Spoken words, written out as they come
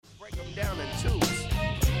Break them down in twos.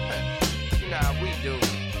 You know how we do.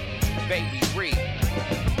 Baby Reed.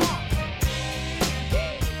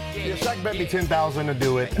 Yeah, Shaq bet me $10,000 to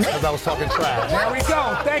do it as I was talking trash. There we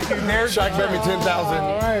go. Thank you, nerd. Shaq bet me $10,000.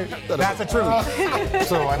 All right. That's the truth.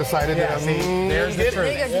 So I decided Yeah, that. see, there's the truth.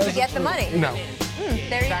 There you go. Did you get the money? No.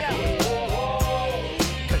 There you go.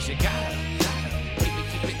 Cause you gotta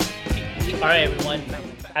keep it. All right, everyone.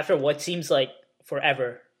 After what seems like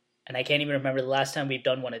forever, and I can't even remember the last time we've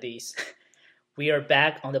done one of these, we are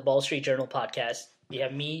back on the Ball Street Journal podcast. We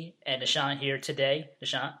have me and Nishant here today.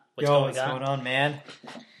 Nishant, what's what's going on, man?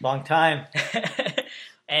 Long time.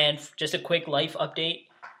 And just a quick life update.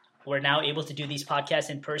 We're now able to do these podcasts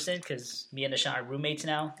in person because me and Nishant are roommates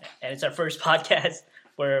now. And it's our first podcast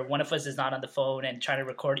where one of us is not on the phone and trying to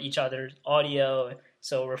record each other's audio.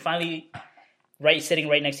 So we're finally sitting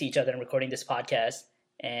right next to each other and recording this podcast.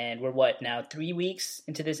 And we're now 3 weeks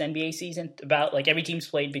into this NBA season? About every team's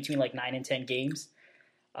played between 9 and 10 games.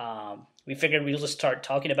 We figured we'll just start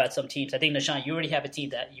talking about some teams. I think, Nishant, you already have a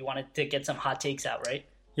team that you wanted to get some hot takes out, right?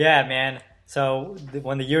 Yeah, man. So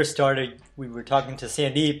when the year started, we were talking to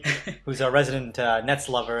Sandeep, who's our resident Nets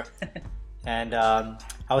lover. And I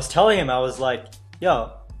was telling him, I was like,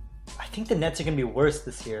 yo, I think the Nets are going to be worse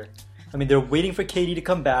this year. I mean, they're waiting for KD to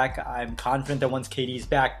come back. I'm confident that once KD's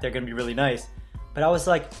back, they're going to be really nice. But I was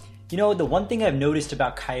like, the one thing I've noticed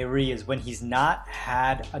about Kyrie is when he's not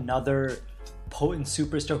had another potent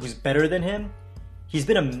superstar who's better than him, he's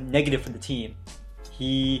been a negative for the team.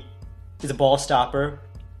 He is a ball stopper.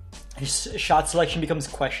 His shot selection becomes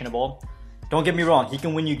questionable. Don't get me wrong, he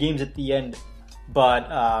can win you games at the end,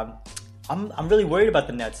 but I'm really worried about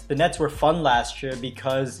the Nets. The Nets were fun last year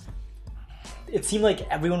because it seemed like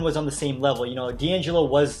everyone was on the same level. D'Angelo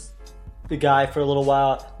was the guy for a little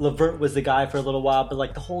while. LeVert was the guy for a little while,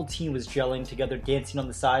 but the whole team was gelling together, dancing on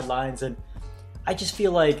the sidelines, and I just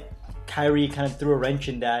feel like Kyrie kind of threw a wrench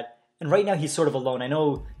in that. And right now he's sort of alone. I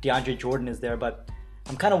know DeAndre Jordan is there, but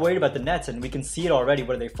I'm kind of worried about the Nets, and we can see it already.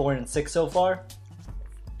 What are they, 4-6 so far?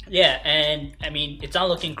 Yeah, and I mean, it's not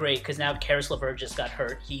looking great because now Karis LeVert just got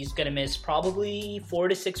hurt. He's going to miss probably 4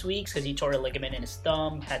 to 6 weeks because he tore a ligament in his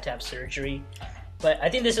thumb, had to have surgery. But I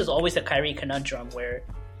think this is always a Kyrie conundrum where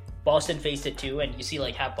Boston faced it too, and you see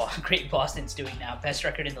how great Boston's doing now. Best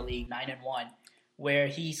record in the league, 9-1, where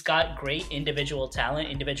he's got great individual talent,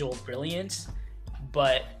 individual brilliance,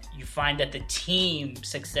 but you find that the team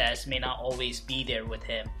success may not always be there with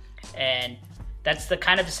him. And that's the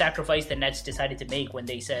kind of sacrifice the Nets decided to make when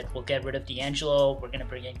they said, we'll get rid of D'Angelo, we're going to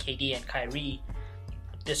bring in KD and Kyrie,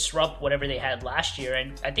 disrupt whatever they had last year.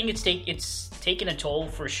 And I think it's taken a toll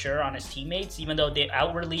for sure on his teammates, even though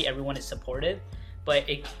outwardly everyone is supportive. But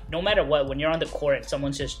no matter what, when you're on the court and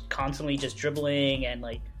someone's just constantly just dribbling and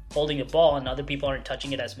holding the ball and other people aren't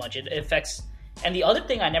touching it as much, it affects. And the other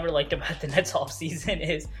thing I never liked about the Nets offseason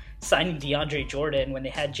is signing DeAndre Jordan when they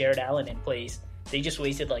had Jared Allen in place. They just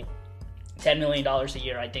wasted $10 million a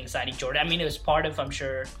year, I think, signing Jordan. I mean, it was part of, I'm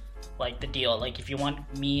sure, the deal. If you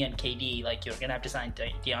want me and KD, you're going to have to sign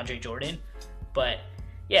DeAndre Jordan. But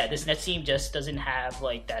yeah, this Nets team just doesn't have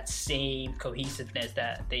that same cohesiveness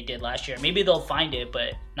that they did last year. Maybe they'll find it,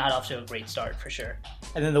 but not off to a great start for sure.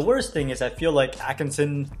 And then the worst thing is I feel like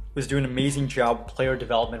Atkinson was doing an amazing job player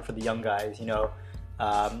development for the young guys.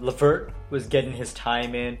 LeVert was getting his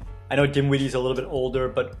time in. I know Dinwiddie's a little bit older,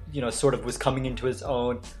 but sort of was coming into his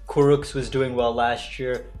own. Kurucs was doing well last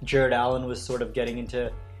year. Jared Allen was sort of getting into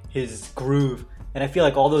his groove. And I feel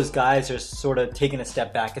like all those guys are sort of taking a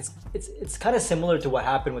step back. It's kind of similar to what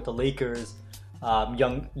happened with the Lakers,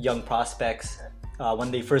 young prospects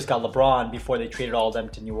when they first got LeBron before they traded all of them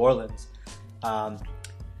to New Orleans.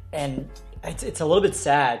 And it's a little bit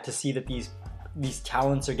sad to see that these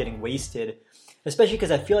talents are getting wasted, especially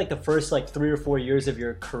because I feel like the first 3 or 4 years of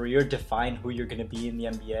your career define who you're going to be in the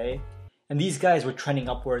NBA. And these guys were trending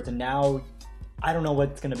upwards, and now I don't know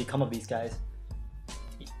what's going to become of these guys.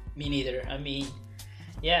 Me neither. I mean,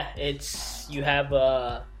 yeah, you have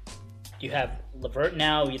LeVert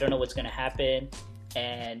now. You don't know what's going to happen,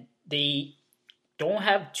 and they don't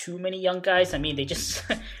have too many young guys. I mean, they just.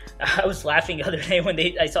 I was laughing the other day when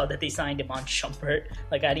I saw that they signed Iman Shumpert.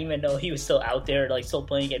 I didn't even know he was still out there, still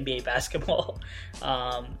playing NBA basketball.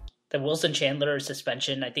 The Wilson Chandler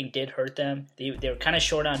suspension, I think, did hurt them. They were kind of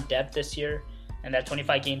short on depth this year, and that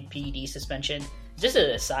 25-game PED suspension. Just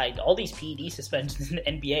an aside, all these PED suspensions in the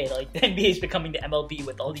NBA, the NBA is becoming the MLB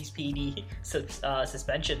with all these PED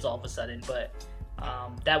suspensions all of a sudden. But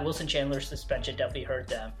that Wilson Chandler suspension definitely hurt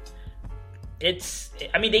them.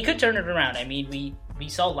 They could turn it around. I mean, we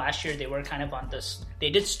saw last year they were kind of on this.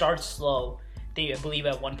 They did start slow. I believe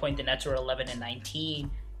at one point the Nets were 11-19,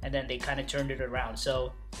 and then they kind of turned it around.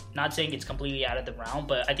 So, not saying it's completely out of the realm,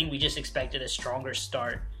 but I think we just expected a stronger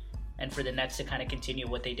start, and for the Nets to kind of continue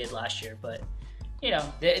what they did last year. But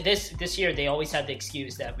this year they always have the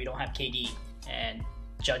excuse that we don't have KD and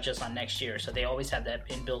judge us on next year. So they always have that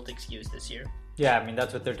inbuilt excuse this year. Yeah, I mean,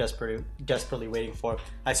 that's what they're desperately waiting for.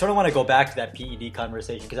 I sort of want to go back to that PED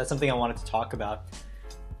conversation because that's something I wanted to talk about.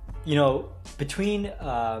 Between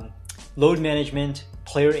load management,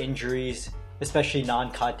 player injuries, especially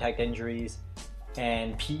non-contact injuries,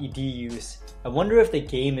 and PED use, I wonder if the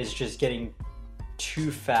game is just getting too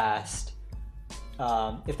fast,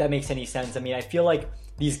 if that makes any sense. I mean, I feel like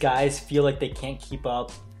these guys feel like they can't keep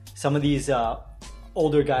up. Some of these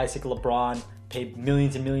older guys like LeBron pay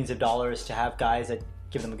millions and millions of dollars to have guys that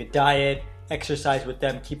give them a good diet, exercise with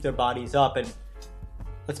them, keep their bodies up. And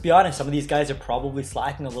let's be honest, some of these guys are probably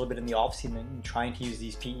slacking a little bit in the offseason and trying to use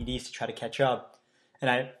these PEDs to try to catch up.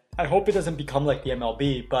 And I hope it doesn't become like the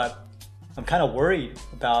MLB, but I'm kind of worried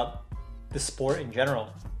about the sport in general.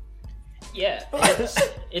 Yeah,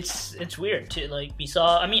 it's weird too. Like we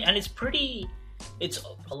saw, I mean, and it's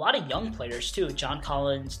a lot of young players too. John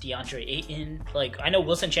Collins, DeAndre Ayton. Like I know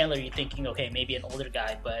Wilson Chandler, you're thinking, okay, maybe an older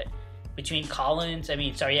guy, but between John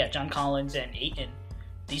Collins and Ayton,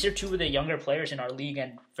 these are two of the younger players in our league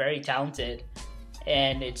and very talented.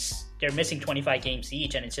 And they're missing 25 games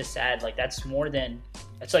each, and it's just sad. Like that's more than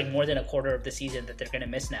a quarter of the season that they're gonna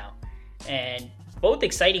miss now. And both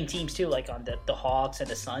exciting teams too, like on the Hawks and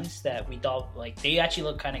the Suns, that we thought like they actually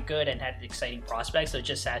looked kind of good and had exciting prospects. So it's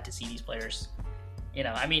just sad to see these players.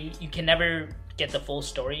 I mean, you can never get the full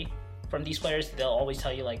story from these players. They'll always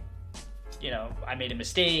tell you like, I made a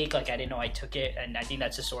mistake, like I didn't know I took it, and I think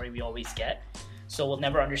that's the story we always get. So we'll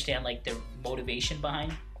never understand like the motivation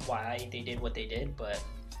behind why they did what they did. But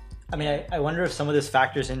I mean, I wonder if some of this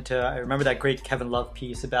factors into. I remember that great Kevin Love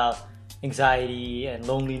piece about anxiety and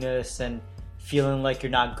loneliness and feeling like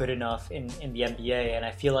you're not good enough in the NBA. And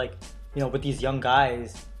I feel like, with these young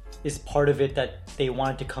guys, is part of it that they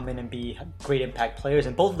wanted to come in and be great impact players.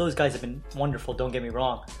 And both of those guys have been wonderful, don't get me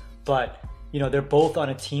wrong. But, they're both on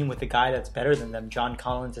a team with a guy that's better than them. John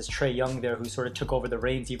Collins is Trae Young there, who sort of took over the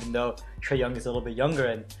reins, even though Trae Young is a little bit younger.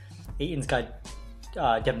 And Ayton's got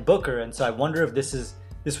Devin Booker. And so I wonder if this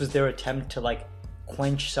was their attempt to, like,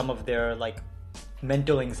 quench some of their, like,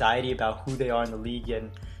 mental anxiety about who they are in the league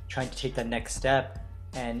and trying to take that next step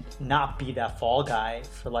and not be that fall guy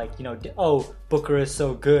for like, Booker is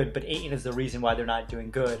so good, but Ayton is the reason why they're not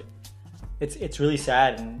doing good. It's really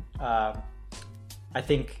sad, and I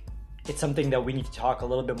think it's something that we need to talk a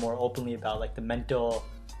little bit more openly about, like the mental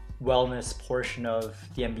wellness portion of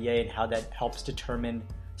the NBA and how that helps determine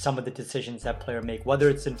some of the decisions that players make, whether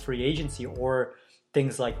it's in free agency or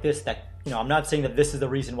things like this that, I'm not saying that this is the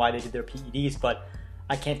reason why they did their PEDs, but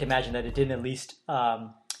I can't imagine that it didn't at least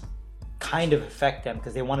kind of affect them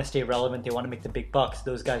because they want to stay relevant. They want to make the big bucks.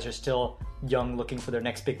 Those guys are still young, looking for their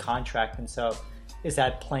next big contract. And so is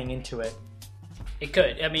that playing into it? It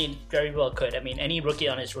could. I mean, very well could. I mean, any rookie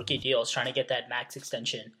on his rookie deal is trying to get that max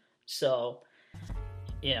extension. So,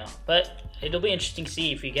 but it'll be interesting to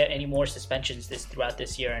see if we get any more suspensions throughout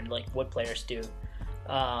this year and like what players do.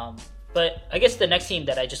 But I guess the next team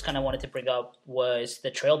that I just kind of wanted to bring up was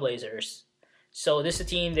the Trailblazers. So this is a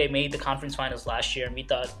team, they made the conference finals last year, and we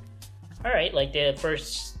thought, all right, like the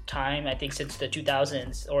first time, I think since the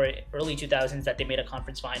 2000s or early 2000s that they made a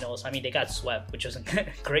conference finals. I mean, they got swept, which wasn't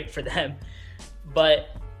great for them.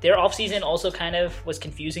 But their offseason also kind of was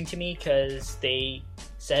confusing to me because they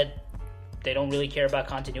said they don't really care about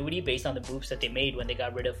continuity based on the moves that they made when they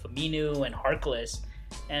got rid of Aminu and Harkless.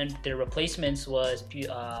 And their replacements was,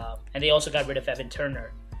 and they also got rid of Evan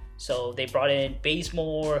Turner. So they brought in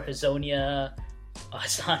Bazemore, Hazonia,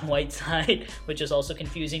 Hassan Whiteside, which is also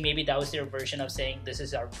confusing. Maybe that was their version of saying this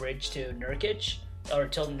is our bridge to Nurkic, or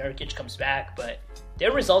till Nurkic comes back. But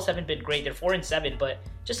their results haven't been great. They're 4-7, but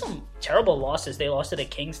just some terrible losses. They lost to the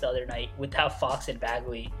Kings the other night without Fox and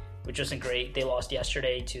Bagley, which wasn't great. They lost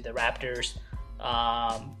yesterday to the Raptors.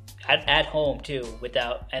 At home too,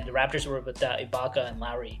 and the Raptors were without Ibaka and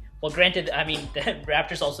Lowry. Well, granted, I mean the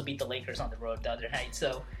Raptors also beat the Lakers on the road the other night,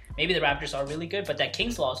 so maybe the Raptors are really good. But that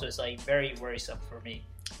Kings loss was like very worrisome for me.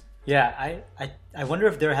 Yeah, I wonder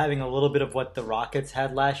if they're having a little bit of what the Rockets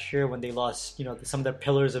had last year when they lost, some of their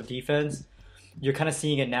pillars of defense. You're kind of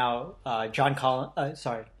seeing it now. Zach Collins.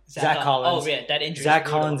 Oh yeah, that injury. Zach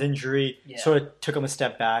Collins' injury sort of took him a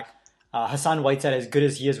step back. Hassan Whiteside, as good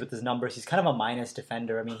as he is with his numbers, he's kind of a minus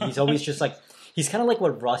defender. I mean, he's always just like, he's kind of like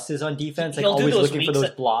what Russ is on defense, like always looking for those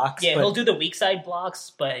blocks. Yeah, he'll do the weak side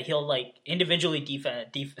blocks, but he'll like individually defend.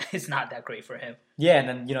 It's not that great for him. Yeah,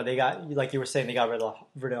 and then they got, like you were saying, they got rid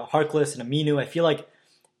of Harkless and Aminu. I feel like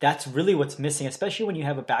that's really what's missing, especially when you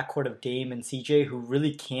have a backcourt of Dame and CJ who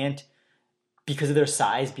really can't, because of their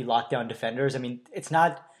size, be lockdown defenders. I mean, it's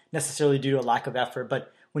not necessarily due to a lack of effort,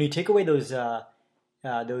 but when you take away those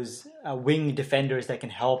wing defenders that can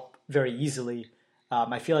help very easily,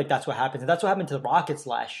 I feel like that's what happens. And that's what happened to the Rockets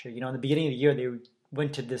last year. You know, in the beginning of the year, they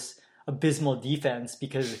went to this abysmal defense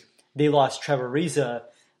because they lost Trevor Ariza.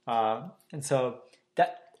 And so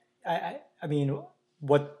that, I mean,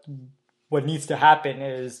 what needs to happen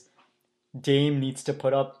is Dame needs to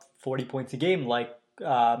put up 40 points a game like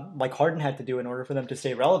Harden had to do in order for them to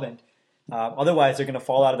stay relevant. Otherwise, they're going to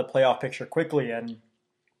fall out of the playoff picture quickly. And,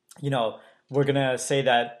 you know, we're going to say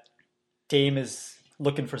that Dame is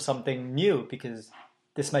looking for something new because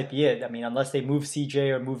this might be it. I mean, unless they move CJ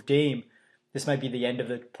or move Dame, this might be the end of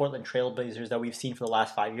the Portland Trailblazers that we've seen for the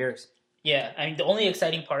last 5 years. Yeah, I mean, the only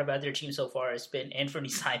exciting part about their team so far has been Anthony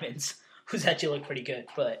Simons, who's actually looked pretty good.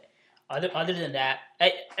 But other than that,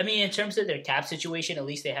 I mean, in terms of their cap situation, at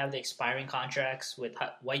least they have the expiring contracts. With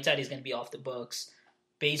Whiteside is going to be off the books.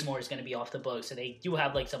 Bazemore is going to be off the books. So they do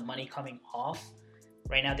have like some money coming off.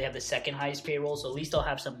 Right now they have the second highest payroll, so at least they'll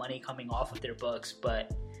have some money coming off of their books.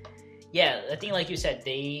 But yeah, I think like you said,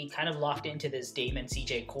 they kind of locked into this Dame and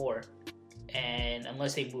CJ core. And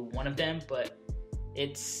unless they move one of them, but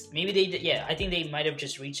it's maybe I think they might have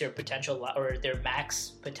just reached their potential or their max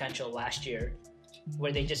potential last year,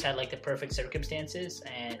 where they just had like the perfect circumstances,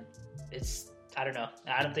 and I don't know.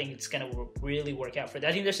 I don't think it's gonna really work out for them.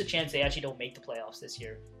 I think there's a chance they actually don't make the playoffs this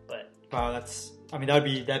year. But wow, that'd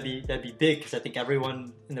be big because I think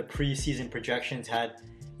everyone in the preseason projections had,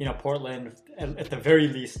 you know, Portland at the very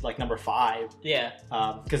least like number 5. Yeah.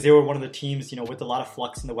 Because they were one of the teams, you know, with a lot of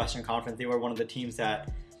flux in the Western Conference. They were one of the teams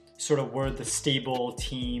that sort of were the stable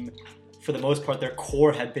team. For the most part, their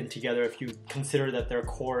core had been together. If you consider that their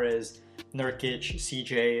core is Nurkic,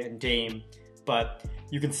 CJ, and Dame, but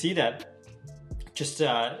you can see that just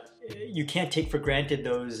you can't take for granted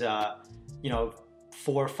those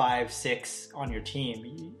 4, 5, 6 on your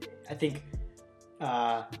team. I think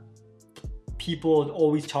people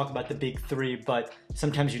always talk about the big 3, but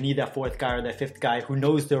sometimes you need that 4th guy or that 5th guy who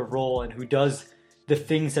knows their role and who does the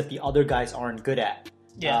things that the other guys aren't good at.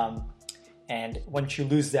 Yeah. And once you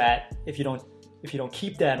lose that, if you don't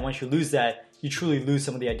keep that, and once you lose that, you truly lose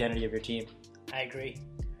some of the identity of your team. I agree.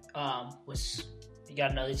 You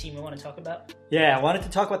got another team you want to talk about? Yeah, I wanted to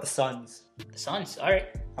talk about the Suns. The Suns, all right.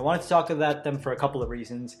 I wanted to talk about them for a couple of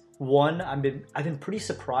reasons. One, I've been pretty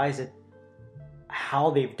surprised at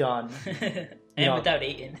how they've done. Without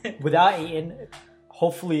Ayton. Without Ayton,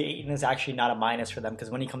 hopefully Ayton is actually not a minus for them because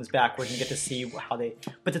when he comes back, we're going to get to see how they...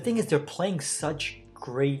 But the thing is, they're playing such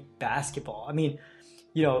great basketball. I mean,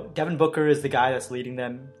 you know, Devin Booker is the guy that's leading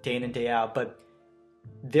them day in and day out, but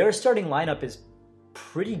their starting lineup is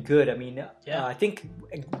pretty good. I mean, I think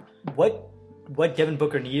what Devin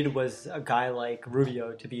Booker needed was a guy like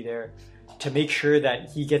Rubio to be there to make sure that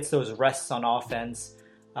he gets those rests on offense,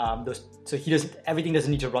 so everything doesn't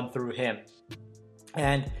need to run through him.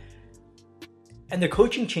 And the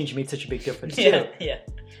coaching change made such a big difference too. Yeah.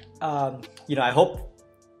 I hope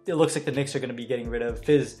it looks like the Knicks are going to be getting rid of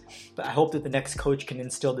Fizz, but I hope that the next coach can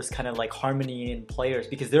instill this kind of like harmony in players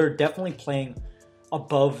because they're definitely playing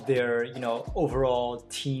above their, overall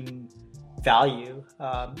team value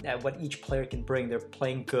at what each player can bring. They're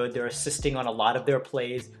playing good. They're assisting on a lot of their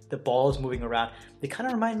plays. The ball is moving around. They kind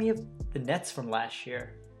of remind me of the Nets from last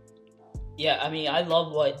year. Yeah, I mean, I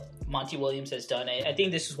love what Monty Williams has done. I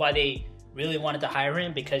think this is why they really wanted to hire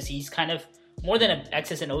him because he's kind of more than an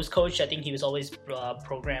X's and O's coach. I think he was always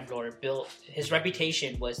programmed or built. His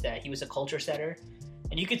reputation was that he was a culture setter.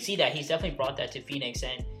 And you could see that he's definitely brought that to Phoenix.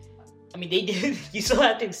 And I mean, they did, you still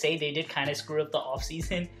have to say they did kind of screw up the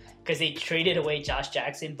offseason because they traded away Josh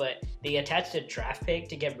Jackson, but they attached a draft pick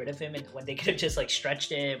to get rid of him and when they could have just like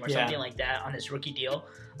stretched him or something like that on his rookie deal.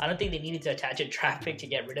 I don't think they needed to attach a draft pick to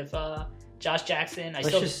get rid of Josh Jackson.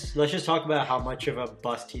 Let's just talk about how much of a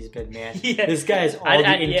bust he's been, man. Yeah. This guy is all the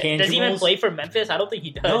intangibles. Does he even play for Memphis? I don't think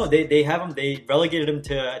he does. No, they have him. They relegated him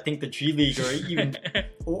to, I think, the G League or even,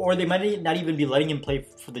 or they might not even be letting him play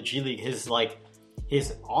for the G League.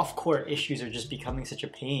 His off-court issues are just becoming such a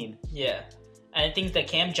pain. Yeah. And I think the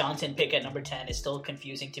Cam Johnson pick at number 10 is still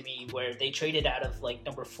confusing to me, where they traded out of like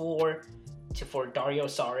number 4 for Dario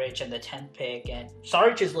Saric and the 10th pick. And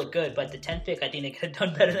Saric has looked good, but the 10th pick, I think they could have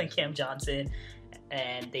done better than Cam Johnson.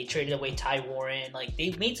 And they traded away Ty Warren. Like,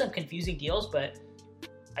 they made some confusing deals, but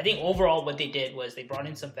I think overall what they did was they brought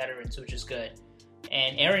in some veterans, which is good.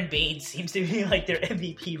 And Aaron Baines seems to be like their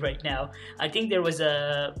MVP right now. I think there was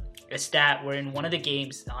a stat where in one of the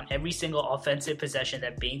games, on every single offensive possession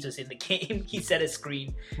that Baines was in the game, he set a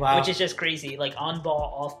screen, which is just crazy. Like on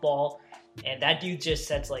ball, off ball, and that dude just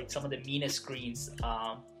sets like some of the meanest screens.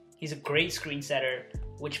 He's a great screen setter,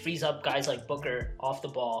 which frees up guys like Booker off the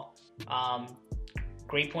ball.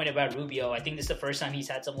 Great point about Rubio. I think this is the first time he's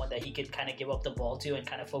had someone that he could kind of give up the ball to and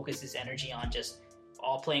kind of focus his energy on just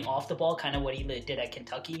all playing off the ball, kind of what he did at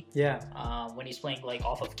Kentucky. Yeah. When he's playing like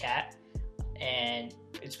off of Cat. And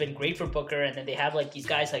it's been great for Booker. And then they have like these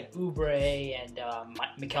guys like Oubre and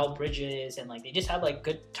Mikal Bridges, and like they just have like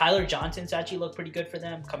good. Tyler Johnson's actually looked pretty good for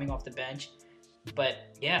them coming off the bench. But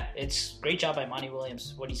yeah, it's great job by Monty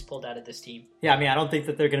Williams what he's pulled out of this team. Yeah, I mean, I don't think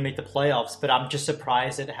that they're going to make the playoffs, but I'm just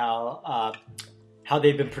surprised at how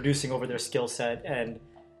they've been producing over their skill set, and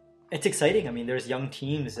it's exciting. I mean, there's young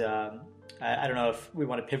teams. I don't know if we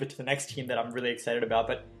want to pivot to the next team that I'm really excited about,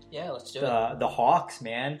 but yeah, let's do it. The Hawks,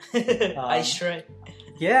 man. Ice Tray.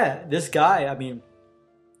 Yeah, this guy. I mean,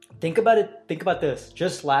 think about it. Think about this.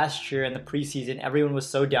 Just last year in the preseason, everyone was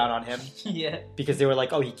so down on him. Yeah. Because they were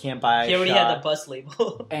like, "Oh, he can't buy." He already had the bus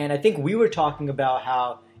label. And I think we were talking about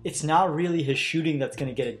how it's not really his shooting that's going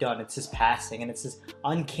to get it done. It's his passing, and it's his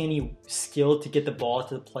uncanny skill to get the ball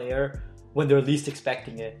to the player when they're least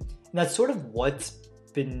expecting it. And that's sort of what's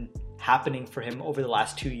been happening for him over the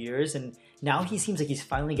last 2 years. And now he seems like he's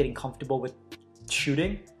finally getting comfortable with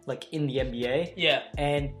shooting, like in the NBA. Yeah.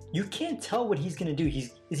 And you can't tell what he's going to do.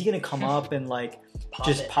 Is he going to come up and like Pop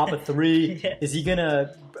pop a three? Yeah. Is he going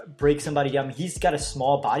to break somebody down? He's got a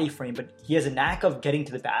small body frame, but he has a knack of getting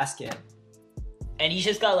to the basket. And he's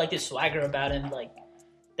just got like this swagger about him, like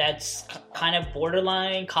that's kind of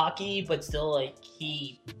borderline cocky, but still like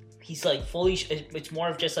he's like fully. It's more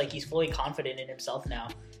of just like he's fully confident in himself now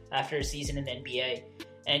after a season in the NBA.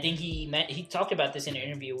 And I think he talked about this in an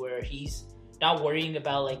interview where he's not worrying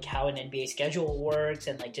about like how an NBA schedule works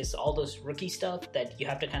and like just all those rookie stuff that you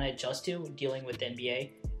have to kind of adjust to dealing with the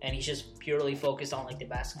NBA. And he's just purely focused on like the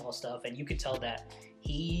basketball stuff. And you could tell that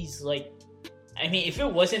he's like. I mean, if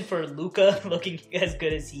it wasn't for Luka looking as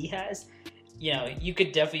good as he has, you know, you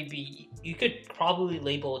could probably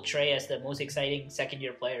label Trey as the most exciting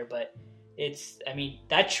second-year player, but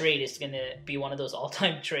that trade is going to be one of those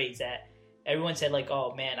all-time trades that everyone said, like,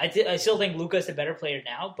 oh, man, I still think Luka's a better player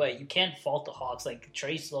now, but you can't fault the Hawks. Like,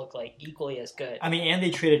 Trey's look, like, equally as good. I mean, and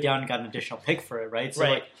they traded down and got an additional pick for it, right? So,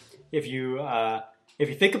 right. Like, if you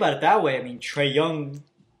think about it that way, I mean, Trey Young,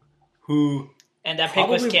 who... And that pick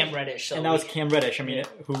was Cam Reddish. So and that was Cam Reddish. I mean,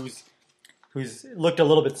 who's looked a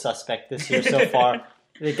little bit suspect this year so far.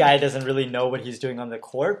 The guy doesn't really know what he's doing on the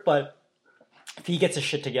court, but if he gets his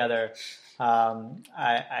shit together,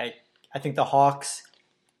 I think the Hawks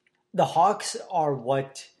are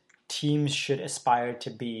what teams should aspire to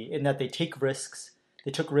be, in that they take risks.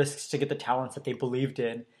 They took risks to get the talents that they believed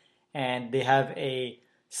in, and they have a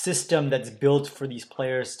system that's built for these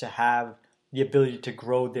players to have the ability to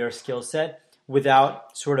grow their skill set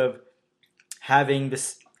without sort of having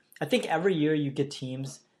this. I think every year you get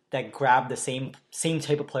teams that grab the same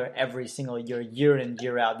type of player every single year in,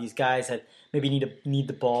 year out. These guys that maybe need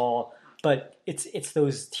the ball, but it's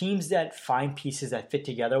those teams that find pieces that fit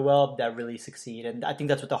together well that really succeed. And I think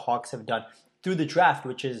that's what the Hawks have done through the draft,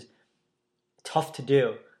 which is tough to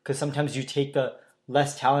do because sometimes you take the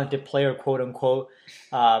less talented player, quote unquote,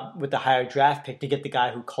 with the higher draft pick to get the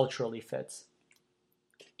guy who culturally fits.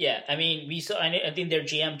 Yeah, I mean, I think their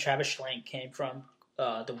GM Travis Schlenk came from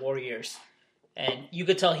the Warriors, and you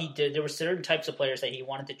could tell there were certain types of players that he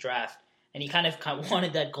wanted to draft, and he kind of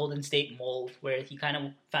wanted that Golden State mold where he kind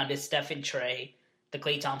of found his Stephen Trey, the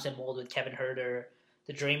Klay Thompson mold with Kevin Huerter,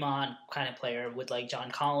 the Draymond kind of player with like John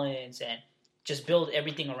Collins, and just build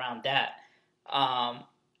everything around that. The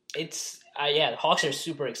Hawks are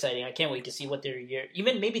super exciting. I can't wait to see what their year.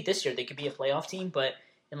 Even maybe this year they could be a playoff team, but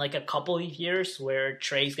in like a couple of years where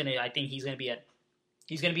Trey's I think he's gonna be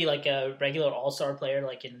like a regular all-star player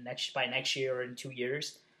like by next year or in 2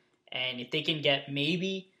 years. And if they can get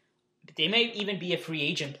they may even be a free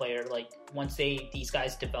agent player like once these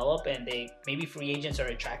guys develop and maybe free agents are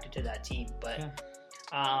attracted to that team. But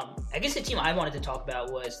I guess the team I wanted to talk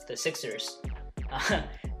about was the Sixers.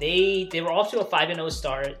 They were off to a 5-0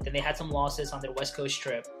 start, then they had some losses on their West Coast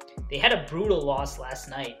trip. They had a brutal loss last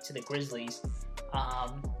night to the Grizzlies.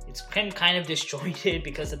 It's been kind of disjointed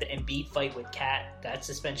because of the Embiid fight with Cat, that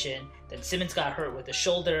suspension. Then Simmons got hurt with the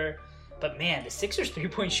shoulder. But man, the Sixers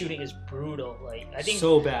 3-point shooting is brutal. Like I think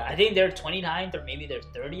so bad. I think they're 29th or maybe they're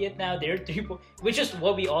 30th now. They're 3-point, which is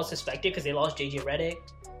what we all suspected because they lost JJ Redick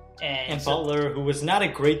and Butler, who was not a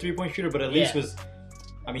great 3-point shooter, but at least was.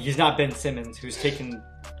 I mean, he's not Ben Simmons, who's taken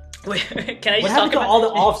Wait, can I What just happened talk to about all the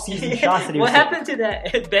off-season shots that he was What happened to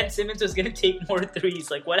that? Ben Simmons was going to take more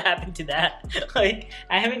threes. Like, what happened to that? Like,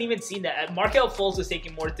 I haven't even seen that. Markelle Fultz was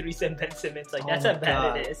taking more threes than Ben Simmons. Like, that's how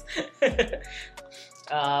bad it is.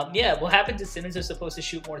 Yeah, what happened to Simmons is supposed to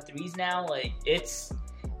shoot more threes now. Like, I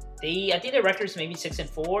think their record's maybe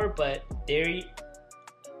 6-4, but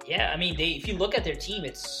if you look at their team,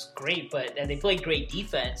 it's great, and they play great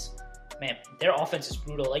defense. Man, their offense is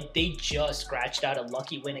brutal. Like, they just scratched out a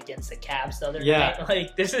lucky win against the Cavs the other night.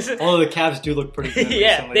 Like, this is... Although the Cavs do look pretty good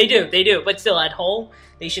yeah, recently. they do. But still, at home,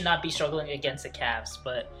 they should not be struggling against the Cavs.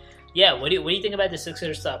 But, yeah, what do you think about the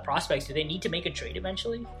Sixers' prospects? Do they need to make a trade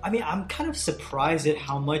eventually? I mean, I'm kind of surprised at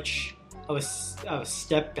how much of a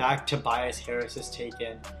step back Tobias Harris has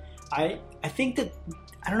taken. I think that...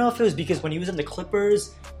 I don't know if it was because when he was in the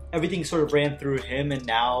Clippers, everything sort of ran through him, and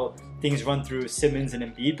now things run through Simmons and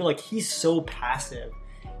Embiid, but like he's so passive.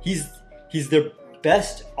 He's their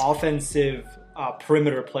best offensive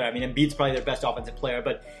perimeter player. I mean, Embiid's probably their best offensive player,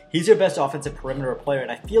 but he's their best offensive perimeter player,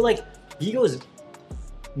 and I feel like he goes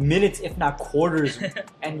minutes, if not quarters,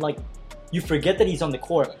 and like you forget that he's on the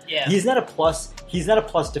court. Yeah. He's not a plus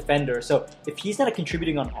defender. So if he's not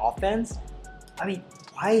contributing on offense, I mean,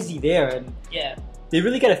 why is he there? And yeah. They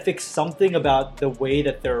really got to fix something about the way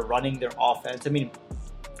that they're running their offense. I mean,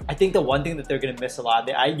 I think the one thing that they're going to miss a lot,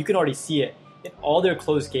 you can already see it, in all their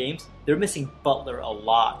close games, they're missing Butler a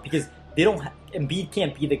lot because Embiid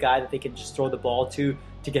can't be the guy that they can just throw the ball to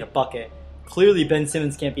get a bucket. Clearly, Ben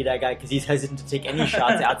Simmons can't be that guy because he's hesitant to take any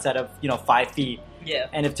shots outside of 5 feet. Yeah.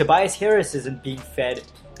 And if Tobias Harris isn't being fed...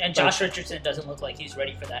 And Josh Richardson doesn't look like he's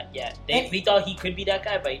ready for that yet. We thought he could be that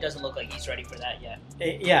guy, but he doesn't look like he's ready for that yet.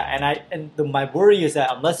 Yeah, my worry is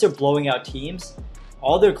that unless they're blowing out teams,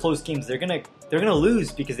 all their close games they're gonna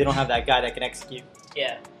lose because they don't have that guy that can execute.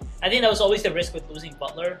 Yeah, I think that was always the risk with losing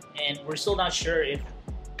Butler, and we're still not sure if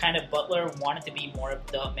kind of Butler wanted to be more of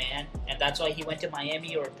the man, and that's why he went to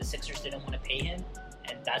Miami, or if the Sixers didn't want to pay him,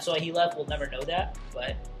 and that's why he left. We'll never know that,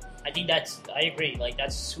 but I think I agree. Like,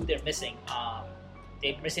 that's who they're missing.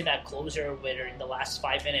 They're missing that closer where in the last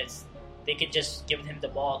 5 minutes they could just give him the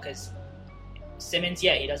ball, because Simmons,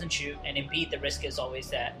 he doesn't shoot, and Embiid, the risk is always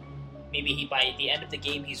that maybe by the end of the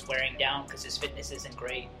game he's wearing down because his fitness isn't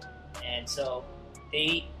great, and so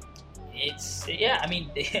you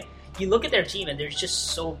look at their team and they're just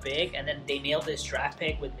so big, and then they nailed this draft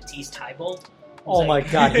pick with Matisse Thybulle. Oh my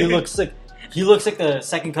God, he looks like the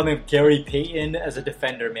second coming of Gary Payton as a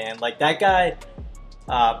defender, man. Like, that guy.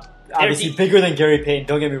 Obviously bigger than Gary Payton,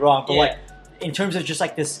 don't get me wrong, but like in terms of just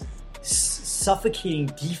like this suffocating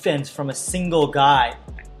defense from a single guy,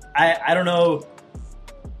 I don't know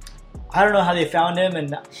how they found him,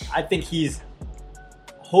 and I think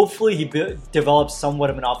hopefully he develops somewhat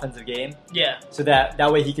of an offensive game. Yeah. So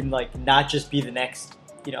that way he can like not just be the next,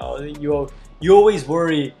 you always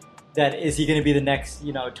worry that is he going to be the next,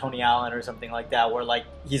 Tony Allen or something like that, where like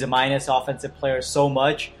he's a minus offensive player so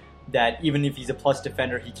much that even if he's a plus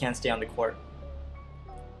defender, he can't stay on the court.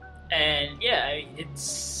 And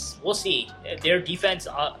we'll see. Their defense,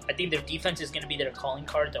 I think their defense is going to be their calling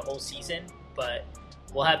card the whole season, but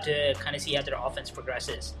we'll have to kind of see how their offense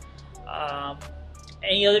progresses.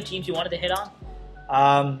 Any other teams you wanted to hit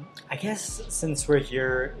on? I guess since we're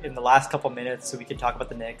here in the last couple minutes, so we can talk about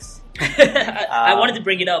the Knicks. I wanted to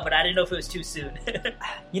bring it up, but I didn't know if it was too soon.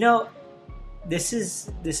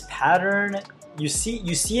 This pattern. You see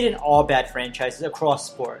it in all bad franchises across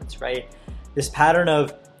sports, right? This pattern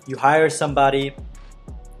of you hire somebody,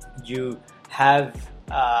 you have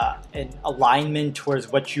an alignment towards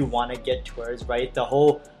what you want to get towards, right? The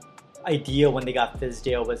whole idea when they got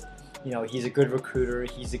Fizdale was, he's a good recruiter,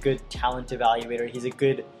 he's a good talent evaluator, he's a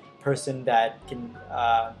good person that can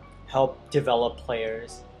help develop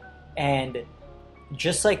players. And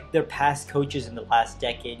just like their past coaches in the last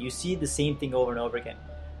decade, you see the same thing over and over again.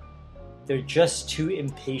 They're just too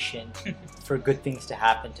impatient for good things to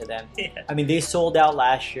happen to them. Yeah. I mean, they sold out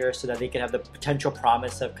last year so that they could have the potential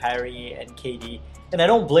promise of Kyrie and KD, and I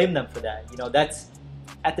don't blame them for that. That's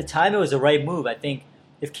at the time it was the right move. I think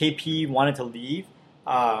if KP wanted to leave,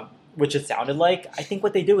 which it sounded like, I think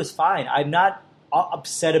what they did was fine. I'm not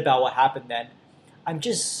upset about what happened then. I'm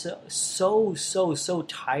just so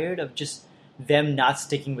tired of just them not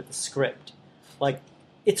sticking with the script. Like,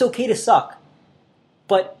 it's okay to suck,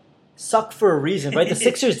 but suck for a reason, right? The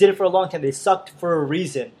Sixers did it for a long time. They sucked for a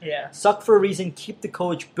reason. Yeah. Suck for a reason, keep the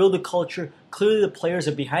coach, build a culture. Clearly the players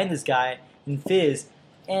are behind this guy in Fizz.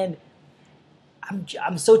 And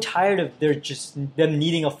I'm so tired of them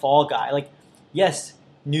needing a fall guy. Like, yes,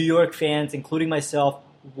 New York fans, including myself,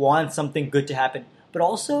 want something good to happen. But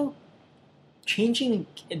also, changing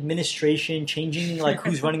administration, changing like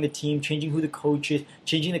who's running the team, changing who the coach is,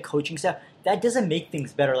 changing the coaching staff, that doesn't make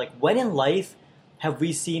things better. Like, when in life have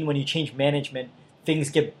we seen when you change management, things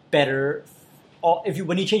get better?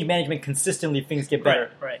 When you change management consistently, things get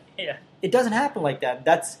better. Right. Yeah. It doesn't happen like that.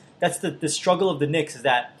 That's the struggle of the Knicks, is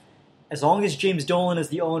that as long as James Dolan is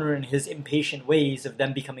the owner and his impatient ways of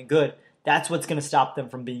them becoming good, that's what's going to stop them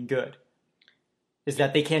from being good. Is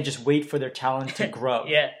that they can't just wait for their talent to grow.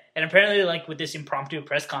 Yeah, and apparently, like, with this impromptu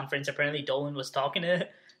press conference, apparently Dolan was talking to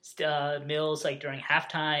Mills like during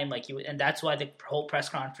halftime, like and that's why the whole press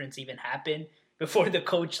conference even happened before the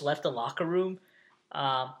coach left the locker room.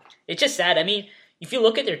 It's just sad. I mean, if you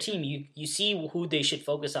look at their team, you see who they should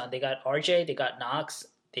focus on. They got RJ, they got Knox,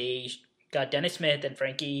 they got Dennis Smith and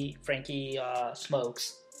Frankie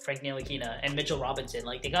Smokes, Frank Ntilikina, and Mitchell Robinson.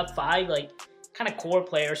 Like, they got 5 like kind of core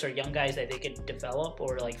players or young guys that they could develop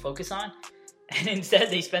or like focus on. And instead,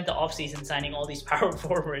 they spent the offseason signing all these power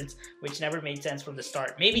forwards, which never made sense from the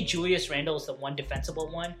start. Maybe Julius Randle is the one defensible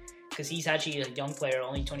one, because he's actually a young player,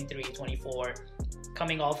 only 23, 24,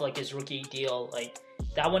 coming off like his rookie deal. Like,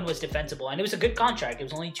 that one was defensible, and it was a good contract. It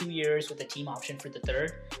was only 2 years with a team option for the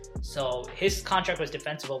third. So his contract was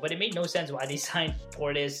defensible, but it made no sense why they signed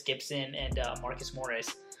Portis, Gibson, and Marcus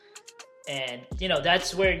Morris. And, you know,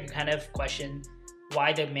 that's where you kind of question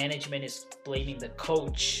why the management is blaming the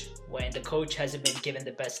coach when the coach hasn't been given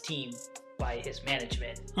the best team by his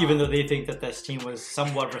management. Even though they think that this team was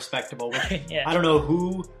somewhat respectable. Which, yeah. I don't know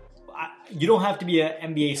who... You don't have to be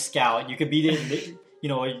an NBA scout. You could be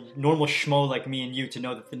a normal schmo like me and you to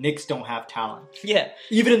know that the Knicks don't have talent. Yeah.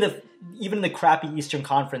 Even in the crappy Eastern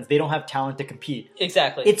Conference, they don't have talent to compete.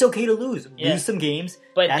 Exactly. It's okay to lose. Yeah. Lose some games.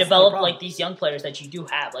 But develop like these young players that you do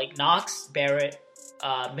have. Like Knox, Barrett,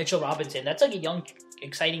 Mitchell Robinson. That's like a young,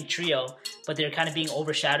 exciting trio, but they're kind of being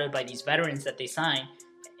overshadowed by these veterans that they sign.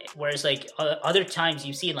 Whereas like other times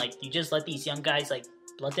you've seen, like, you just let these young guys, like,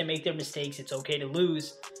 let them make their mistakes. It's okay to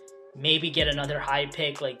lose. Maybe get another high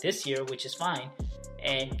pick like this year, which is fine,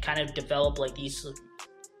 and kind of develop like these,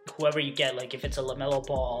 whoever you get, like if it's a LaMelo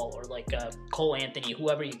Ball or like Cole Anthony,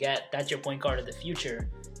 whoever you get, that's your point guard of the future,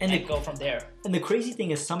 and go from there. And the crazy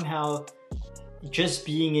thing is, somehow, just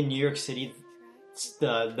being in New York City,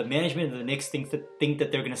 the management of the Knicks think that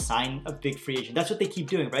they're going to sign a big free agent. That's what they keep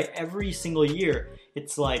doing, right? Every single year,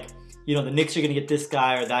 it's like, you know, the Knicks are going to get this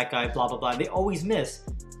guy or that guy, blah, blah, blah. They always miss.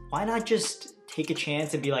 Why not just take a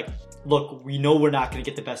chance and be like, look, we know we're not going to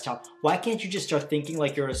get the best talent. Why can't you just start thinking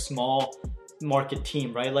like you're a small market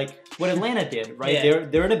team, right? Like what Atlanta did, right? Yeah.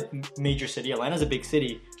 They're in a major city. Atlanta's a big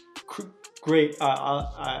city. Great.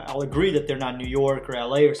 I'll agree that they're not New York or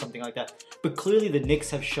LA or something like that. But clearly the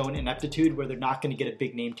Knicks have shown ineptitude where they're not going to get a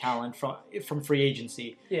big name talent from free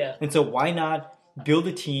agency. Yeah. And so why not build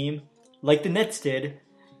a team like the Nets did,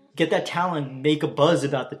 get that talent, make a buzz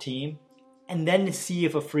about the team, and then see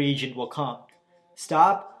if a free agent will come.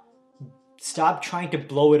 Stop trying to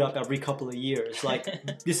blow it up every couple of years. Like,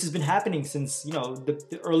 this has been happening since, you know,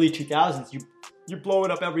 the early 2000s. You blow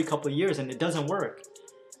it up every couple of years and it doesn't work.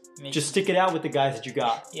 Just stick it out with the guys that you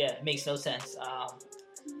got. Yeah, it makes no sense.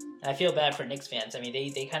 I feel bad for Knicks fans. I mean,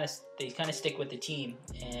 they kind of stick with the team,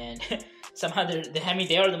 and somehow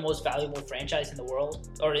they are the most valuable franchise in the world,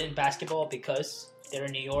 or in basketball, because they're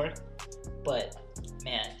in New York. But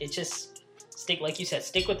man, it's just like you said,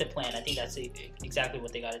 stick with the plan. I think that's exactly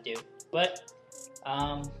what they got to do. But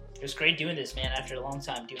it was great doing this, man. After a long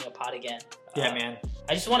time, doing a pod again. Yeah, man.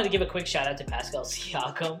 I just wanted to give a quick shout out to Pascal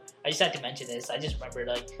Siakam. I just had to mention this. I just remembered,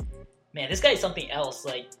 like, man, this guy is something else.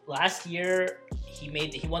 Like, last year, he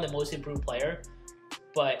won the most improved player,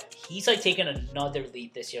 but he's like taking another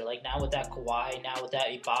leap this year. Like, now with that Kawhi, now with that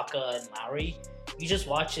Ibaka and Lowry, you just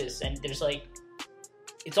watch this, and there's like,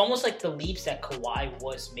 it's almost like the leaps that Kawhi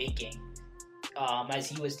was making as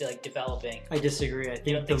he was like developing. I disagree. I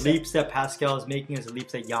think the leaps that Pascal is making is the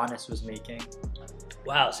leaps that Giannis was making.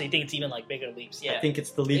 Wow, so you think it's even like bigger leaps? Yeah, I think it's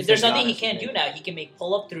the leaps. There's nothing he can't do now. He can make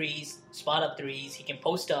pull-up threes, spot-up threes. He can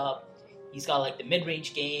post up. He's got like the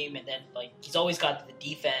mid-range game, and then like he's always got the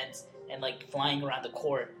defense and like flying around the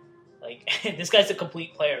court. Like, this guy's a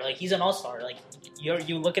complete player. Like, he's an all-star. Like,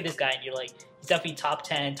 you look at this guy and you're like, he's definitely top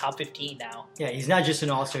 10, top 15 now. Yeah, he's not just an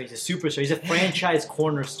all-star. He's a superstar. He's a franchise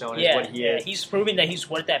cornerstone is what he is. He's proving that he's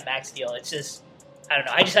worth that max deal. It's just, I don't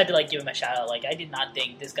know. I just had to like give him a shout-out. Like, I did not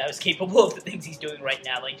think this guy was capable of the things he's doing right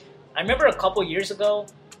now. Like, I remember a couple years ago,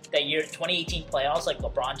 that year, 2018 playoffs, like,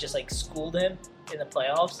 LeBron just like schooled him in the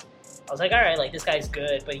playoffs. I was like, all right, like, this guy's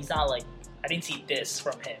good, but he's not like, I didn't see this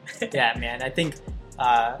from him. Yeah, man. I think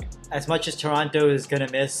as much as Toronto is going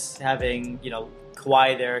to miss having, you know,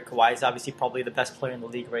 Kawhi there, Kawhi is obviously probably the best player in the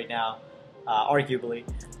league right now, arguably.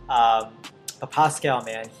 But Pascal,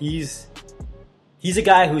 man, he's a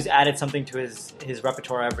guy who's added something to his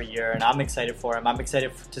repertoire every year, and I'm excited for him. I'm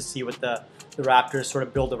excited to see what the Raptors sort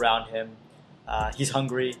of build around him. He's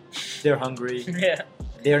hungry. They're hungry. Yeah.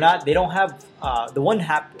 They don't have the one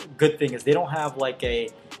good thing is they don't have like a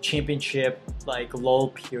championship like lull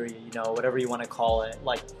period, whatever you want to call it.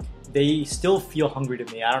 Like they still feel hungry to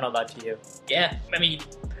me. I don't know about you. Yeah, I mean,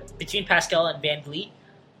 between Pascal and Van Vliet,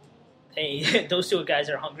 those two guys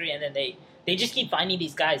are hungry, and then they just keep finding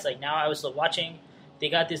these guys. Like now I was watching, they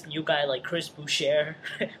got this new guy like Chris Boucher,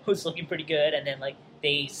 who's looking pretty good, and then like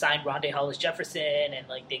they signed Rondae Hollis-Jefferson, and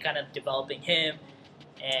like they kind of developing him,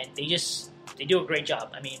 and they do a great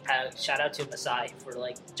job. I mean, shout out to Masai for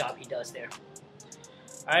like the job he does there.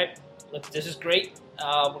 All right, look, this is great.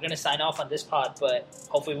 We're gonna sign off on this pod, but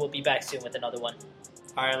hopefully we'll be back soon with another one.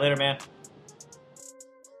 All right, later, man.